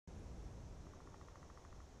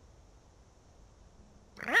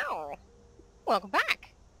Welcome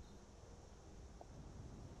back.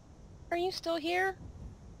 Are you still here?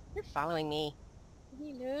 You're following me.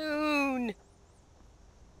 Leave me alone.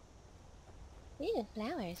 Ew,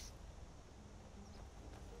 flowers.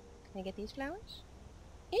 Can I get these flowers?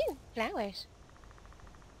 Ew, flowers.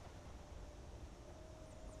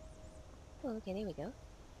 Oh, okay, there we go.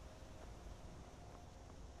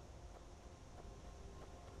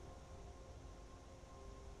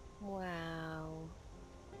 Wow.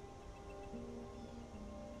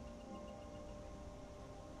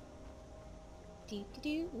 Do do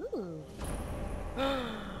do. Ooh.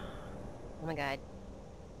 Oh my god.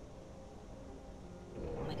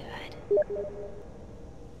 Oh my god.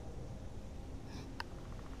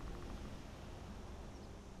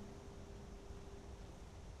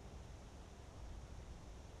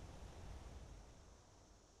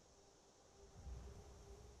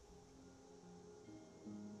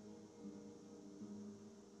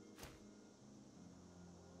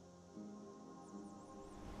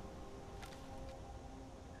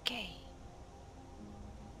 Okay.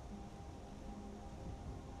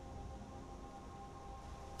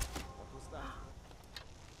 What was that?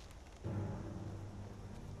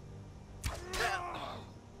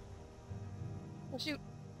 Oh shoot.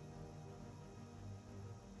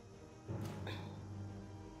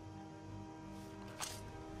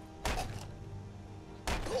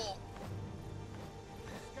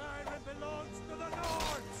 Skyrim belongs to the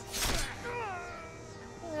Nords!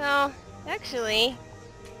 Well, actually,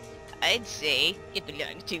 I'd say it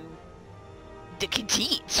belongs to the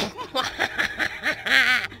Khadits.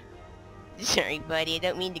 Sorry, buddy, I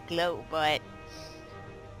don't mean to gloat, but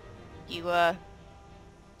you,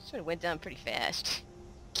 sort of went down pretty fast.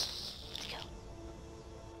 Let's go.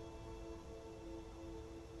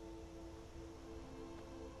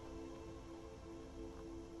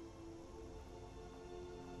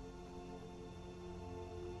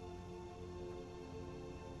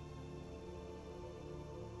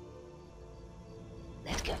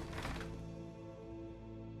 Let's go.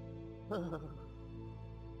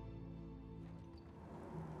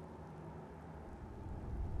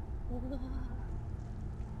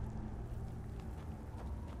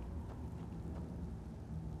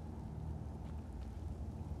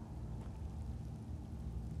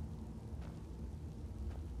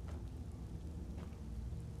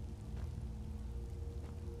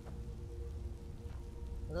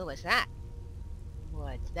 Oh, what's that?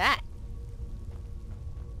 What's that?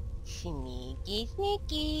 Sneaky,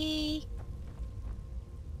 sneaky.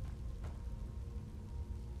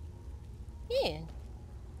 Yeah.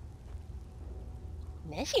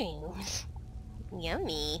 Mushrooms.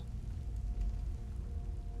 Yummy.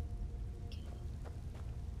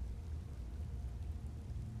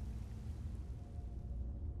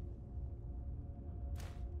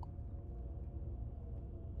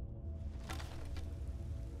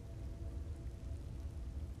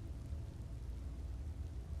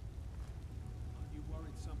 Are you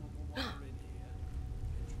worried someone will wander in here?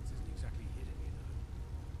 The entrance isn't exactly hidden, you know.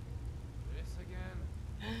 This again?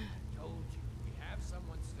 Told you, we have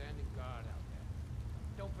someone standing guard out there.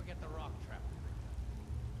 Don't forget the rock trap we picked up.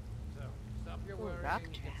 So, stop your Ooh, worrying rock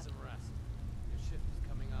and trap. get some rest. Your shift is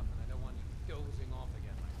coming up and I don't want you dozing off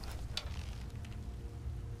again like last time.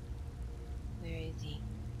 Where is he?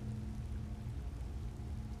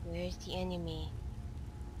 Where's the enemy?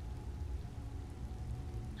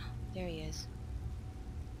 There he is.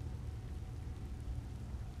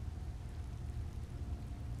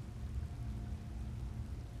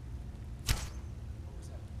 What was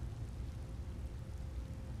that?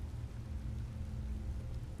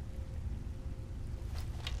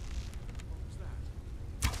 What was that?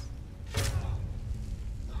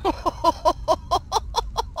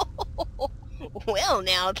 Well,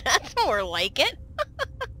 now that's more like it.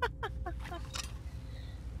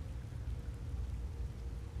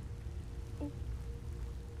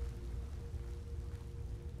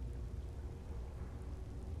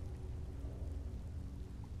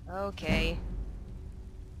 Okay.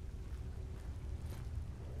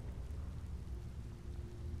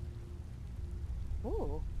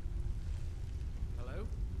 Ooh. Hello?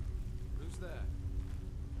 Who's there?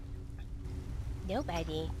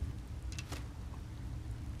 Nobody.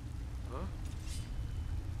 Huh?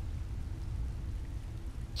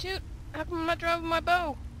 Shoot! How come I'm not driving my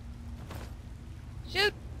bow?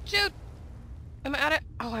 Shoot! Shoot! I'm out of...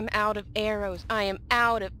 Oh, I'm out of arrows. I am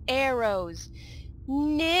out of arrows.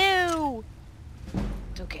 No!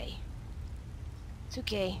 It's okay. It's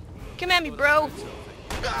okay. Come at me, bro!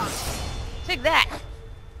 Take that!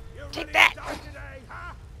 Take that! Today,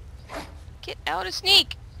 huh? Get out of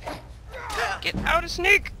sneak! Get out of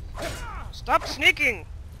sneak! Stop sneaking!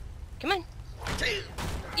 Come on.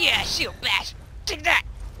 Yeah, shield bash! Take that!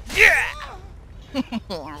 Yeah!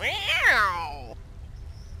 Meow!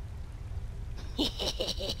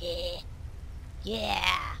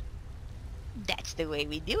 Yeah! That's the way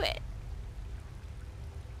we do it.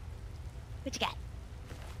 What you got?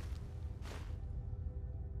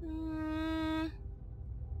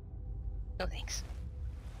 No thanks.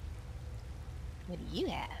 What do you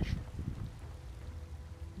have?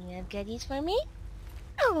 You have goodies for me?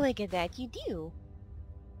 Oh, look at that, you do.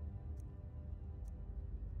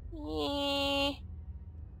 Yeah.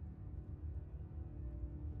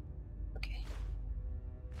 Okay.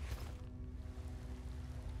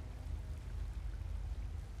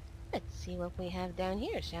 Let's see what we have down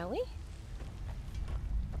here, shall we?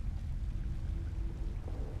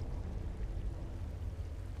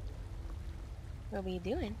 What are we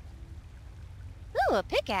doing? Oh, a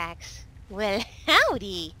pickaxe. Well,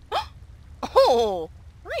 howdy. Oh,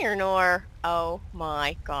 iron ore. Oh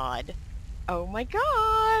my god. Oh my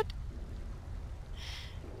god.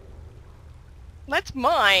 Let's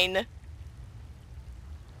mine.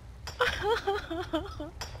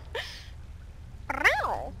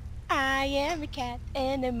 Ow. I am a cat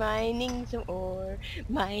and I'm mining some ore.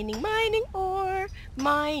 Mining, mining ore.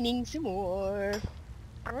 Mining some ore.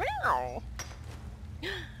 Ow.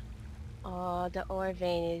 Oh, the ore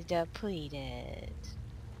vein is depleted.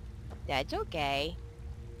 That's okay.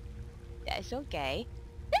 That's okay.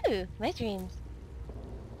 Ooh, mushrooms.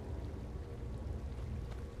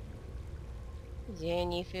 Is there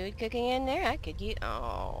any food cooking in there? I could use...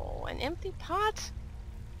 Oh, an empty pot?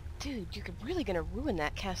 Dude, you're really gonna ruin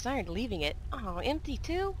that cast iron leaving it. Oh, empty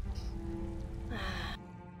too?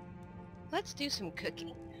 Let's do some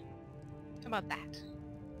cooking. How about that?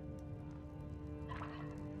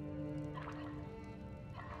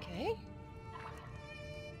 Okay.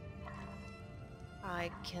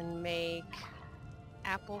 I can make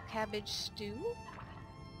apple cabbage stew.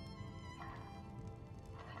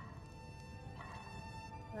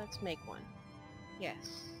 Let's make one.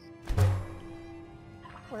 Yes.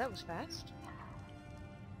 Oh, that was fast.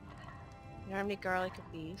 Army garlic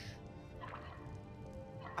and beef.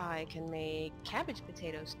 I can make cabbage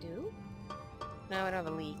potato stew. No, I don't have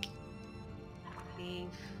a leek. Beef.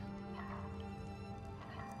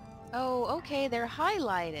 Oh, okay, they're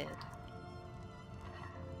highlighted.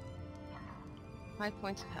 5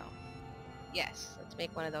 points of health. Yes, let's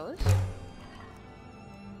make one of those.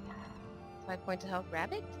 5 points of health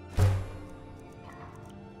rabbit?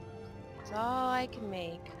 That's all I can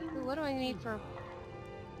make. Ooh, what do I need for...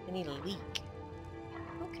 I need a leek.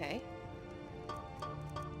 Okay.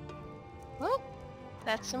 Well,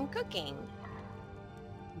 that's some cooking.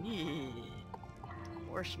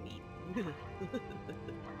 Horse meat.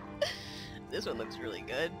 This one looks really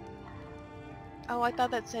good. Oh, I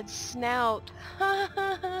thought that said snout.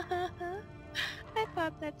 I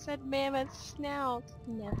thought that said mammoth snout.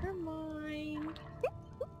 Never mind.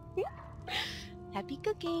 Happy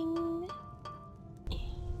cooking.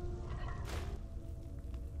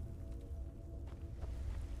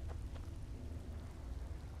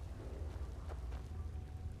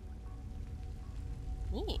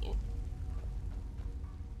 Ew.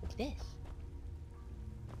 What's this?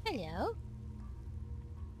 Hello.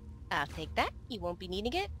 I'll take that. You won't be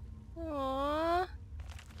needing it. Aww.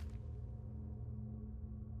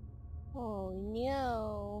 Oh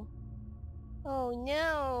no. Oh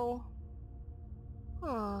no.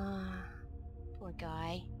 Aww. Poor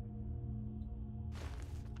guy.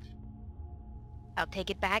 I'll take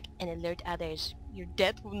it back and alert others. Your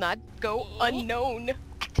death will not go unknown.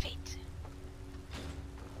 Activate.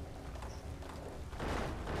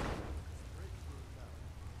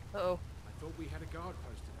 Uh-oh. I thought we had a guard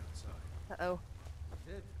posted outside. Uh-oh.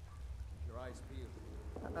 Did? Keep your eyes peeled.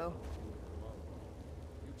 Uh-oh. Well,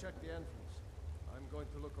 you check the entrance. I'm going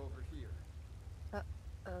to look over here.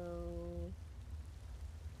 Uh-oh.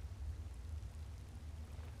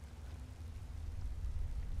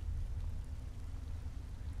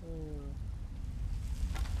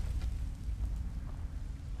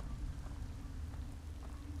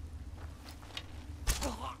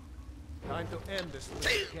 Time to end this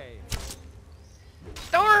little game.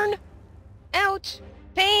 Darn! Ouch!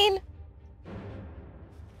 Pain!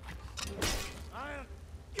 I'll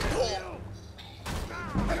get you!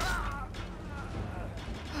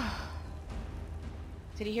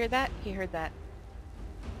 Did he hear that? He heard that.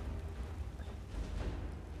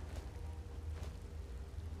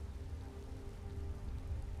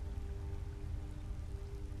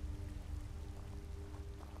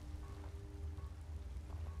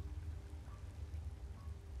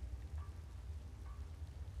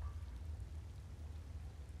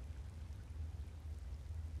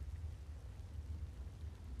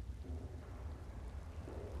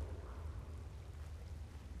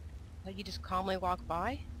 Like you just calmly walk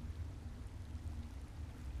by?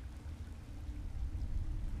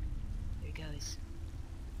 There he goes.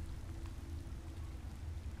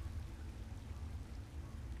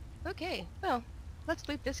 Okay, well, let's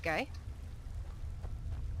loot this guy.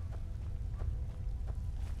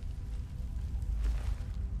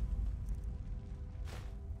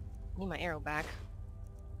 Need my arrow back.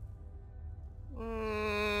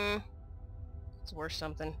 It's worth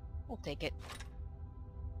something. We'll take it.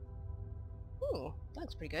 Ooh, that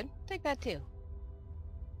looks pretty good. Take that too.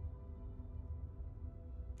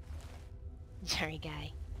 Sorry,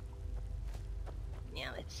 guy.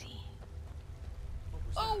 Now let's see. What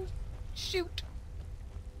was Oh, that? shoot!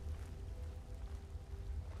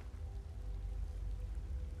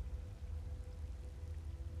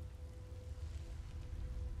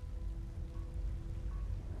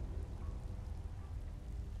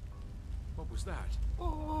 What was that?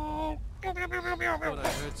 Oh. Thought I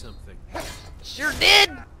heard something. Sure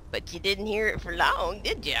did, but you didn't hear it for long,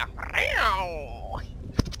 did ya?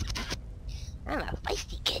 I'm a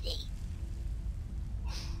feisty kitty.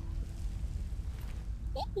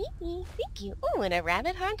 Thank you. Oh, and a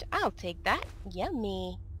rabbit hunt? I'll take that.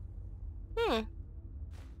 Yummy.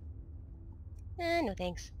 No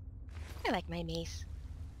thanks. I like my mace.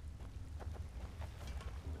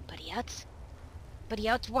 Buddy else? Buddy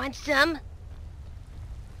else want some?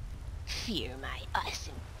 Fear my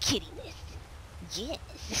awesome kittiness.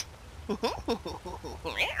 Yes.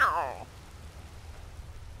 Meow.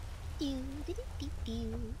 Do, do, do,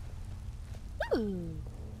 do. Ooh.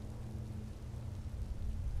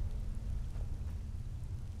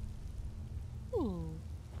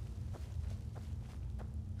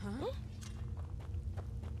 Huh?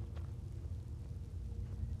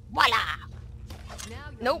 Voila!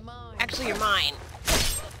 Nope. Actually, you're mine.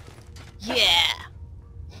 Yeah.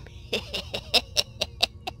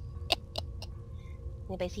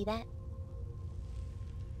 Anybody see that?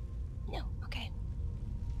 No. Okay.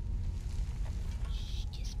 Shh,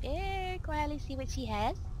 just very quietly see what she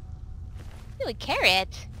has. Ooh, a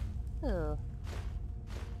carrot. Ooh.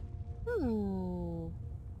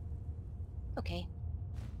 Okay.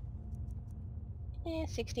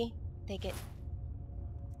 60. Take it.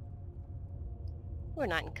 We're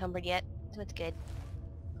not encumbered yet, so it's good.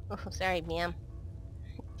 Oh, sorry, ma'am.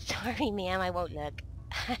 Sorry, ma'am, I won't look.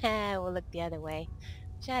 We'll look the other way.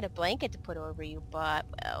 Wish I had a blanket to put over you, but,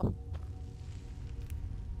 well...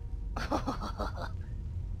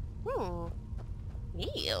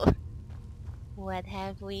 Ew. What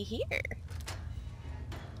have we here?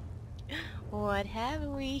 What have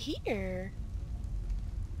we here?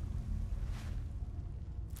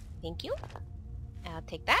 Thank you. I'll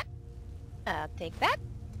take that. I'll take that.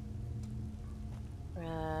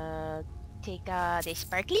 Take the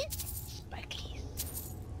sparklies.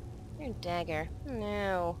 Sparklies. Your dagger.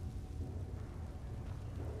 No.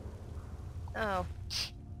 Oh.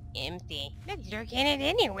 Empty. Let's look in it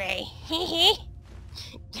anyway.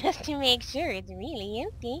 Just to make sure it's really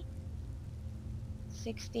empty.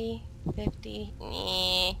 60, 50.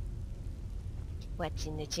 Meh. What's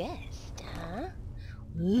in the chest, huh?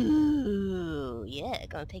 Ooh, yeah,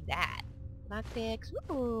 gonna take that. Lockpicks.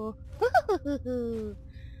 Ooh.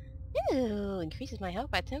 Ooh, increases my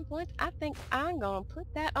health by 10 points. I think I'm gonna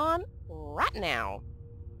put that on right now.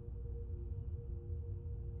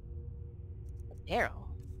 Barrel.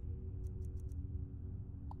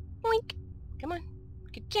 Oink. Come on.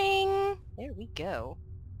 Ka-ching. There we go.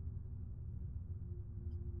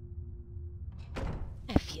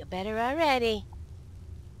 I feel better already.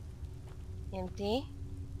 Empty.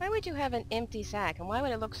 Why would you have an empty sack, and why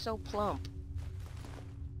would it look so plump?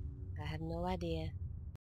 I have no idea.